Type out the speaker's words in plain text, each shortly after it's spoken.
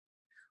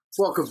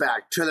Welcome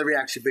back to the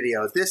reaction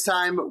video. This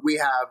time we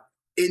have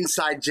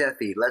Inside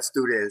Jeffy. Let's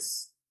do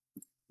this.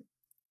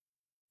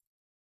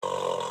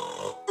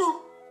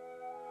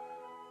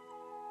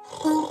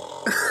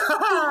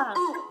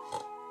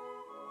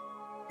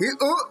 He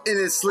in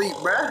his sleep,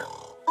 bruh.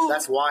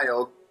 That's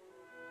wild.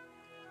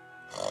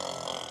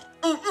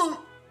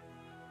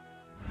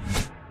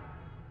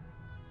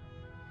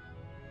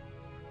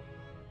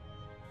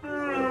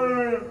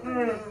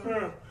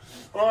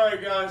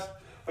 Alright guys,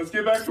 let's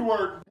get back to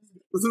work.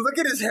 Look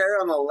at his hair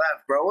on the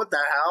left, bro. What the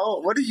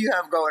hell? What do you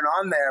have going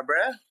on there,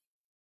 bruh?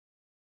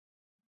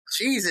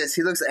 Jesus,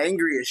 he looks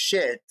angry as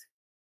shit.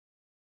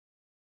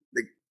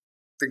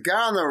 The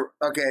guy on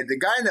the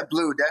guy in the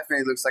blue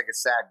definitely looks like a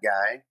sad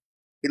guy.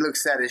 He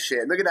looks sad as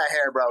shit. Look at that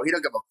hair, bro. He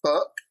don't give a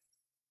fuck.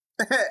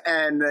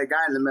 And the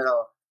guy in the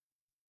middle,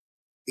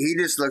 he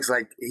just looks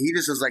like he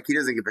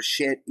doesn't give a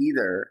shit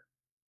either.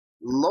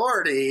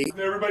 Lordy.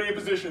 Everybody in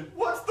position.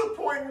 What's the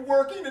point in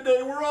working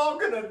today? We're all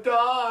gonna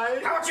die.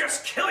 How about you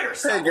just kill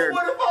yourself? Well,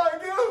 what if I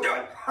do? Do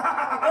it.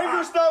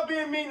 Anger, stop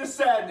being mean to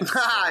sadness.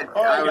 Alright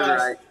guys,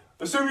 right.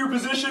 Assume your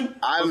position.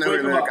 I don't know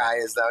who that guy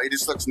is though. He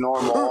just looks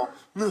normal.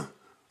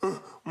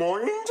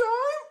 Morning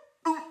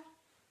time?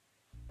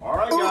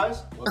 Alright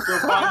guys, let's go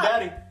find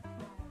Daddy.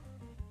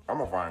 I'm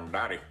gonna find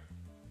Daddy.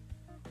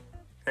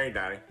 Hey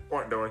Daddy,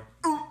 what doing?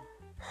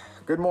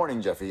 Good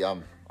morning, Jeffy.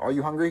 Are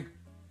you hungry?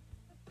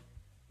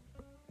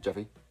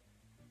 Jeffy?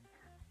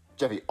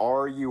 Jeffy,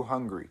 are you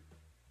hungry?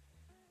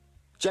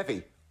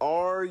 Jeffy,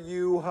 are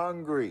you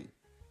hungry?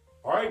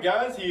 Alright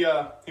guys, he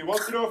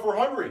wants to know if we're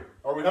hungry.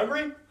 Are we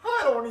hungry?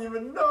 I don't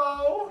even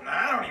know.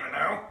 I don't even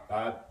know.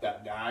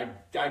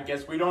 I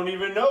guess we don't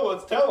even know.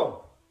 Let's tell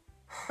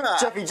him.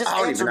 Jeffy, just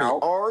answer me.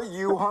 Are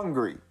you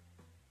hungry?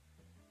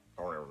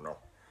 I don't even know.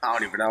 I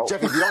don't even know.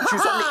 Jeffy, if you don't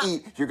choose something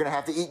to eat, you're gonna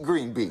have to eat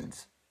green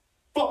beans.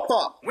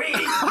 Fuck. We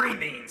eat green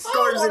beans. Of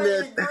course I he don't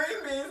did. eat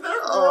green beans. They're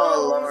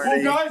Oh, gross.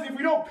 Lordy. Well, guys, if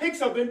we don't pick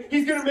something,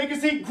 he's gonna make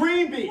us eat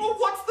green beans. Well,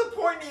 what's the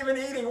point in even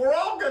eating? We're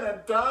all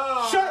gonna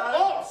die. Shut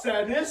up,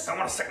 sadness. I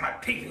want to stick my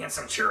pee-pee in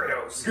some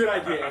Cheerios. Good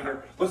idea,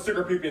 Anger. Let's stick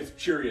our pee-pee in some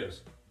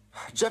Cheerios.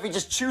 Jeffy,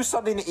 just choose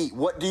something to eat.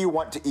 What do you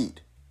want to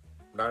eat?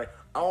 Daddy,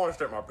 I want to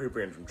stick my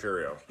pee-pee in some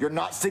Cheerios. You're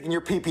not sticking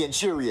your pee-pee in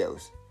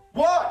Cheerios.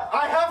 Why?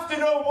 I have to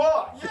know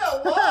why. Yeah,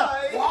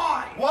 why?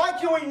 Why? Why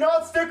can we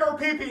not stick our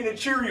pee-pee in a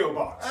Cheerio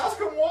box? Ask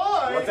him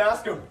why. Let's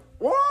ask him.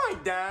 Why,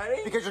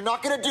 Daddy? Because you're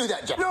not gonna do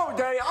that, Jeffy. No,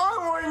 Daddy, I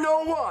want to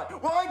know why.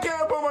 Why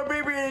can't I put my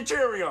pee-pee in a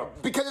Cheerio?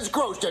 Because it's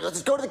gross, Jeffy. Let's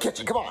just go to the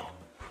kitchen. Come on.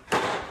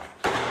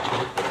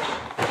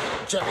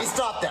 Jeffy,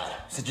 stop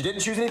that. Since you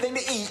didn't choose anything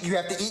to eat, you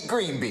have to eat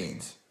green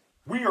beans.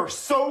 We are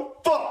so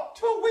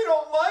fucked. But we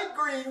don't like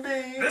green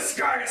beans. This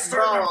guy is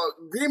starting.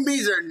 Bro, green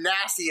beans are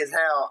nasty as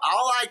hell.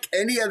 I like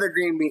any other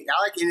green bean.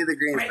 I like any of the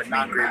greens, but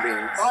not green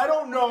beans. I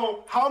don't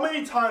know how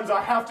many times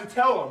I have to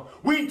tell him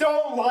we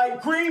don't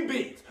like green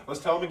beans. Let's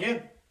tell him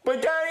again.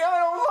 But Daddy, I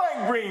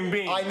don't like green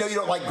beans. I know you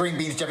don't like green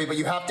beans, Jeffy, but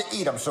you have to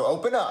eat them, so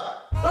open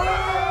up. Red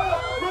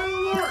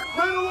alert!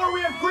 Red alert!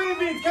 We have green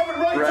beans coming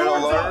right Red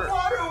towards alert. us.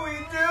 What do we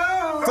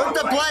do? Flip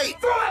the plate.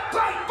 Throw it,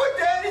 plate. But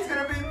Daddy's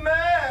gonna be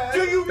mad. Do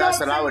you That's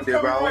not what I see would what's do,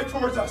 coming bro. right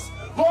towards us?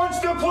 Launch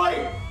the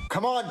plate.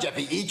 Come on,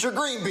 Jeffy, eat your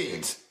green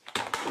beans.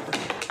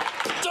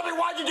 Jeffy,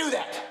 why'd you do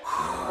that?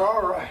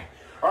 All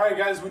right,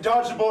 guys, we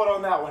dodged a bullet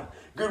on that one.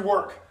 Good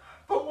work.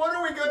 But what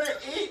are we gonna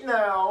eat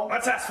now?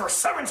 Let's ask for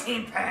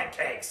 17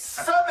 pancakes.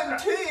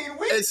 17?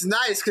 It's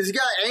nice because you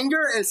got anger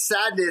and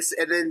sadness,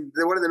 and then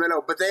the one in the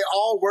middle, but they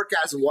all work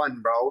as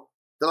one, bro.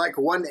 They're like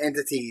one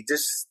entity.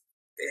 Just,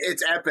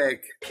 it's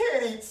epic.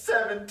 Can't eat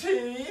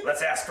 17.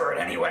 Let's ask for it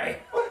anyway.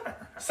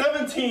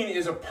 17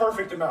 is a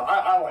perfect amount.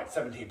 I like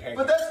 17 pancakes.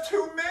 But that's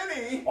too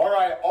many. All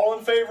right, all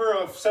in favor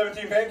of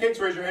 17 pancakes,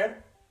 raise your hand.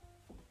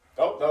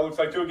 Oh, that looks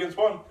like 2 against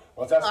 1.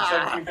 Let's ask for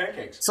 17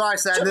 pancakes. Sorry,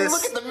 Jeffy, sadness.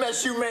 look at the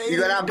mess you made. You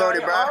got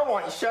outvoted, bro. I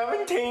want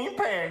 17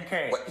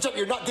 pancakes. Wait, Jeffy,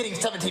 you're not getting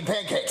 17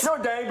 pancakes. No,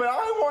 Daddy, but I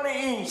want to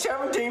eat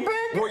 17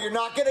 pancakes. Well, you're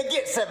not gonna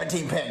get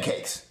 17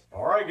 pancakes.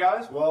 All right,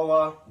 guys.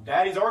 Well,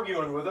 Daddy's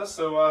arguing with us,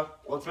 so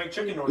let's make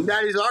chicken noises.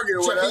 Daddy's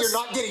arguing with Jeffy, us. you're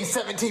not getting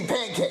 17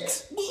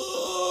 pancakes.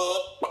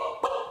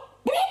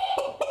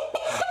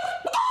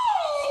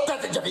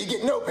 That's it, Jeffy, you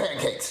get no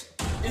pancakes.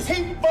 Is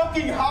he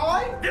fucking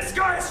high? This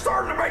guy is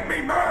starting to make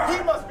me mad.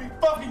 He must be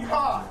fucking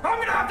high. I'm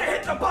gonna have to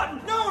hit the button.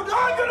 No,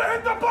 I'm gonna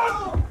hit the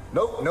button.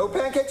 Nope, no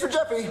pancakes for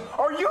Jeffy.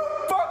 Are you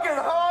fucking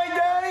high,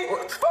 Daddy?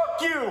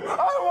 Fuck you!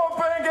 I want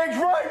pancakes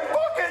right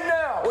fucking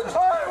now! I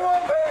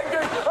want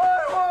pancakes! I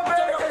want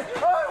pancakes!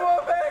 I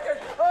want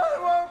pancakes! I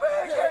want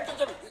pancakes!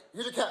 Jeffy,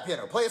 here's your cat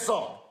piano. Play a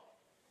song.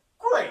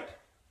 Great.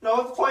 Now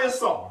let's play a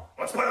song.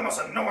 Let's play the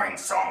most annoying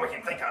song we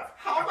can think of.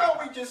 How about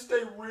we just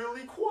stay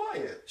really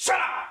quiet? Shut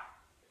up!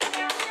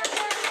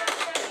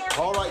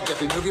 All right,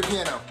 Jeffy, move your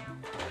piano.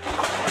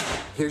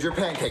 Here's your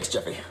pancakes,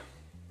 Jeffy.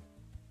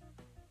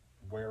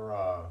 Where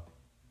are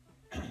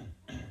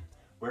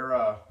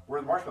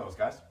the marshmallows,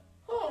 guys?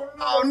 Oh,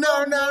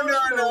 no.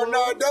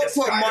 Don't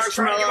put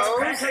marshmallows.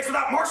 Pancakes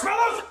without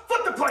marshmallows?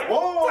 Flip the plate.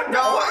 Whoa,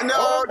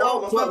 No,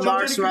 don't let's put not jump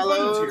to any conclusions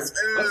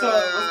marshmallows. here.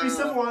 Let's be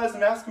civilized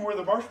and ask him where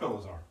the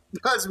marshmallows are.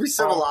 Let's be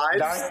civilized.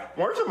 Daddy,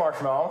 where's the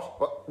marshmallows?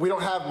 Well, we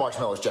don't have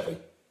marshmallows, Jeffy.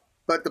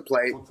 But the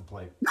plate. What's the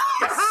plate?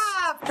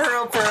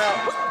 Pearl.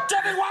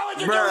 Jeffy, why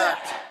would you do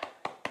that?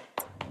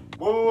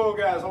 Whoa,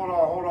 guys, hold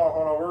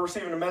on. We're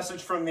receiving a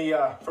message from the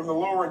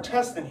lower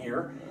intestine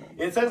here.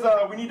 It says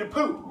we need to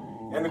poop,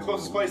 and the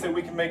closest place that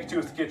we can make it to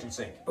is the kitchen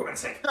sink. Poop in the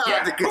sink.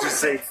 The kitchen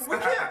sink. We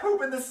can't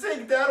poop in the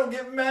sink. Dad'll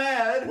get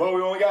mad. Well,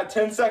 we only got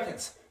 10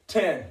 seconds.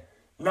 10,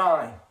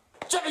 9.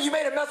 Jeffy, you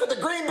made a mess with the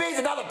green beans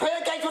and now the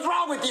pancakes. What's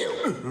wrong with you?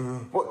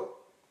 What?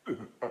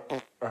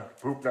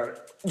 Poop, Daddy.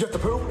 You have to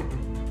poop?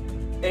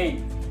 8,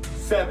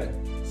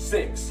 7,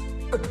 6. Jeffy,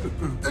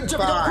 5,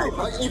 don't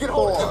poop. You can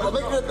hold it.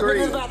 Make it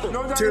 3, in the bathroom.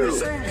 No, Daddy, 2, the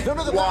sink. No,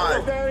 the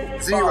 1,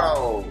 bathroom.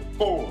 0.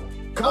 4,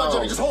 Come on,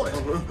 Jeffy, just hold it.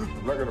 I'm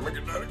not gonna make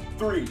it, Daddy.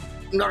 3.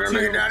 Not gonna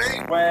make it, Daddy.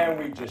 When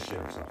we just shit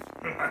ourselves.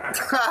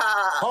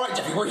 All right,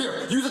 Jeffy, we're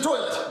here. Use the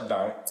toilet.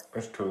 Daddy,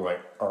 it's too late.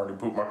 I already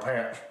pooped my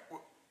pants.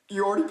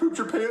 You already pooped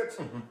your pants?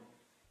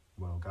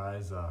 Well,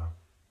 guys,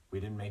 we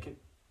didn't make it,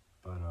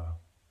 but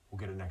we'll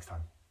get it next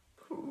time.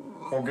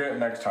 We'll get it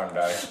next time,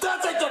 Daddy.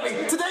 That's it,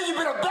 Jeffy. Today you've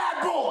been a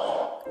bad boy.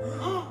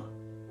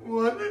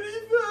 What did he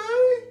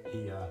say?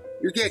 He,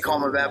 You can't call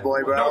him a bad boy,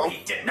 No, bro.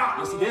 he did not.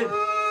 yes, he did.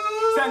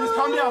 Sadness,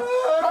 calm down.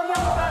 Calm down,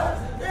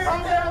 Sadness.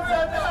 Calm down,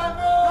 Sadness.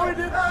 No, he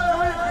didn't.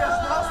 No, he has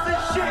lost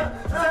his shit.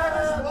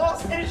 Sadness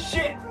lost his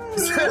shit.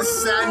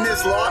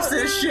 Sadness lost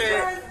his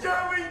shit.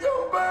 Jeffy,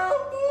 don't bow.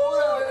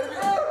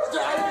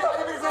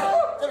 Jeffy,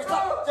 stop.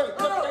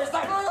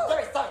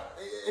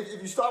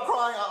 If you stop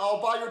crying,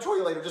 I'll buy you a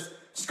toy later. Just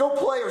go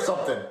play or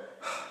something.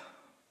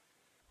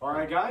 All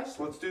right, guys,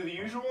 let's do the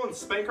usual and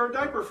spank our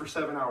diaper for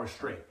 7 hours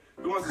straight.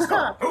 Who wants to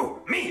start?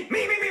 Who? Me.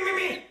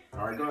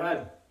 All right, go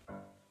ahead.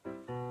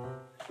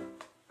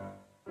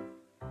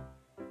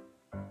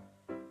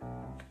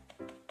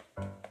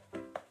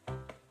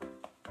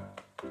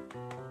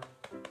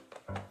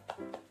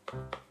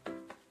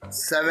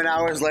 Seven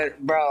hours later,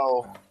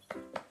 bro.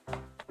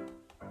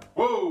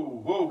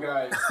 Whoa,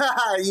 guys.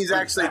 He's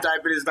actually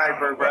typing his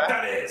diaper, bro. What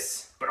that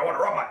is, but I want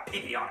to rub my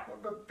pee on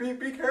it.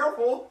 Be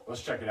careful.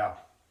 Let's check it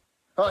out.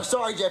 Oh,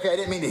 sorry, Jeffy. I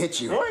didn't mean to hit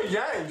you. What is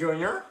that,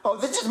 Junior? Oh,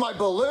 this is my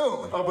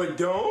balloon. Oh, but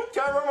don't?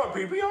 Can I rub my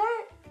pee-pee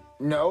on it?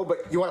 No, but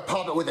you want to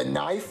pop it with a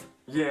knife?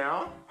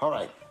 Yeah. All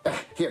right.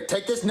 Here,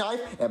 take this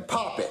knife and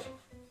pop it.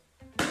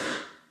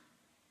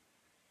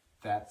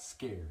 That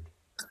scared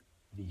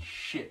the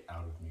shit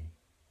out of me.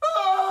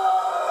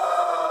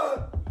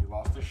 Ah! He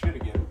lost his shit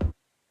again.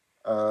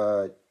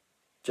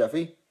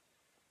 Jeffy?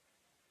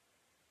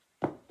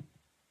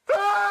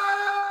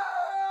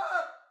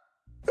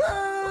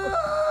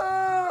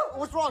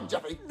 What's wrong,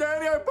 Jeffy?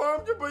 Daddy, I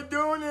popped a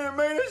balloon and it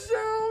made a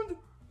sound.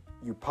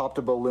 You popped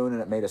a balloon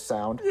and it made a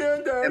sound? Yeah,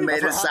 Daddy. It made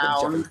a That's what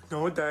happened, sound.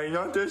 No, Daddy,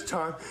 not this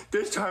time.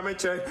 This time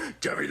it said,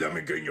 Jeffy, let me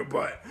get in your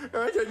butt. And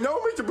I said, no,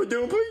 Mr.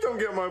 Balloon, please don't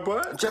get my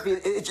butt. Jeffy,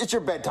 it's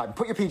your bedtime.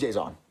 Put your PJs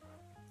on.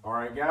 All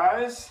right,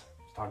 guys.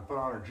 It's time to put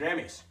on our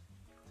jammies.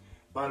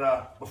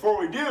 But before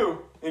we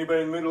do,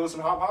 anybody in the mood to listen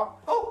to Hop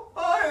Hop? Oh,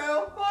 I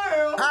am.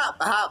 Hop,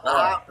 hop,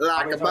 hop,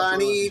 like a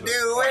bunny,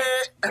 do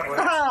it.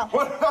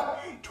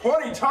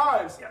 20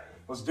 times.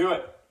 Let's do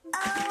it.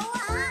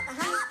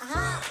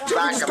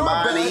 Like a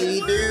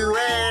bunny, do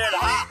it.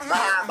 Hop,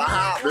 hop,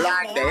 hop,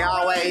 like they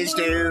always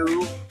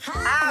do.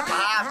 Hop,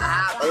 hop,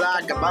 hop,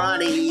 like a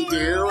bunny,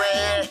 do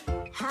it.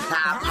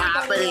 Hop,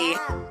 hoppity.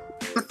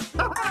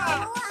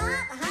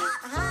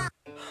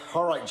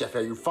 All right, Jeffy,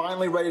 are you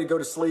finally ready to go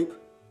to sleep?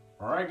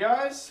 All right,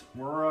 guys.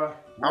 We're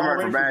I'm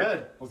ready ready for for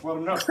bed. Let's let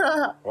them know.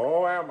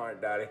 Oh, am I,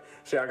 Daddy?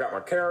 See, I got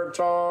my carrots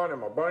on and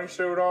my bunny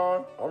suit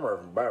on. I'm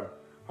ready for bed.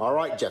 All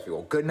right, Jeffy,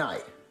 well, good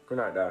night. Good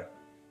night, Daddy.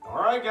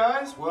 All right,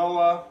 guys.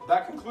 Well,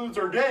 that concludes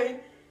our day.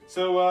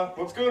 So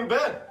let's go to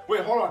bed.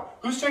 Wait, hold on.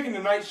 Who's taking the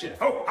night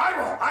shift? Oh, I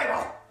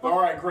will. All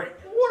right, great.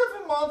 What if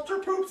a monster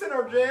poops in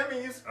our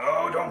jammies?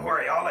 Oh, don't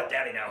worry. I'll let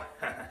Daddy know.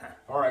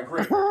 All right,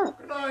 great.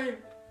 Good night.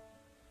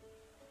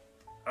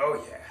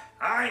 Oh, yeah.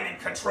 I'm in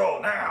control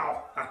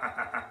now.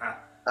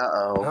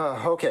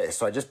 Uh-oh. Okay,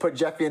 so I just put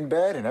Jeffy in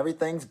bed and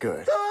everything's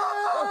good.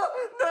 Ah!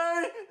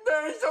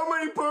 Daddy,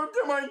 somebody pooped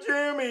in my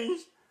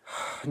jammies.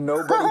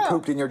 Nobody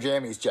pooped in your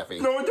jammies, Jeffy.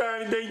 No,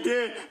 Daddy, they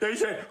did. They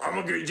said, I'm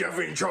gonna get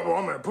Jeffy in trouble.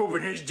 I'm gonna poop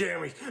in his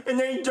jammies. And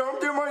they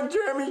jumped in my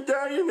jammies,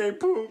 Daddy, and they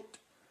pooped.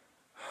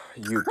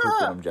 You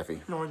pooped in them,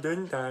 Jeffy. No, I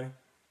didn't, Daddy.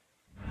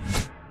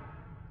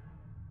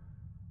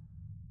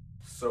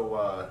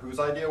 So, whose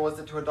idea was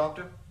it to adopt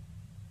him?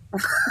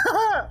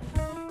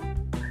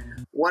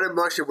 What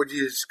emotion would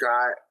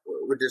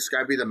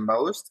describe you the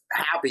most?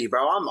 Happy,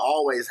 bro. I'm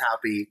always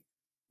happy.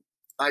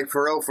 Like,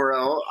 for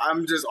real.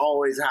 I'm just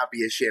always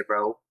happy as shit,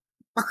 bro.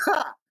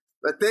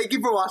 But thank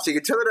you for watching.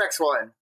 Until the next one.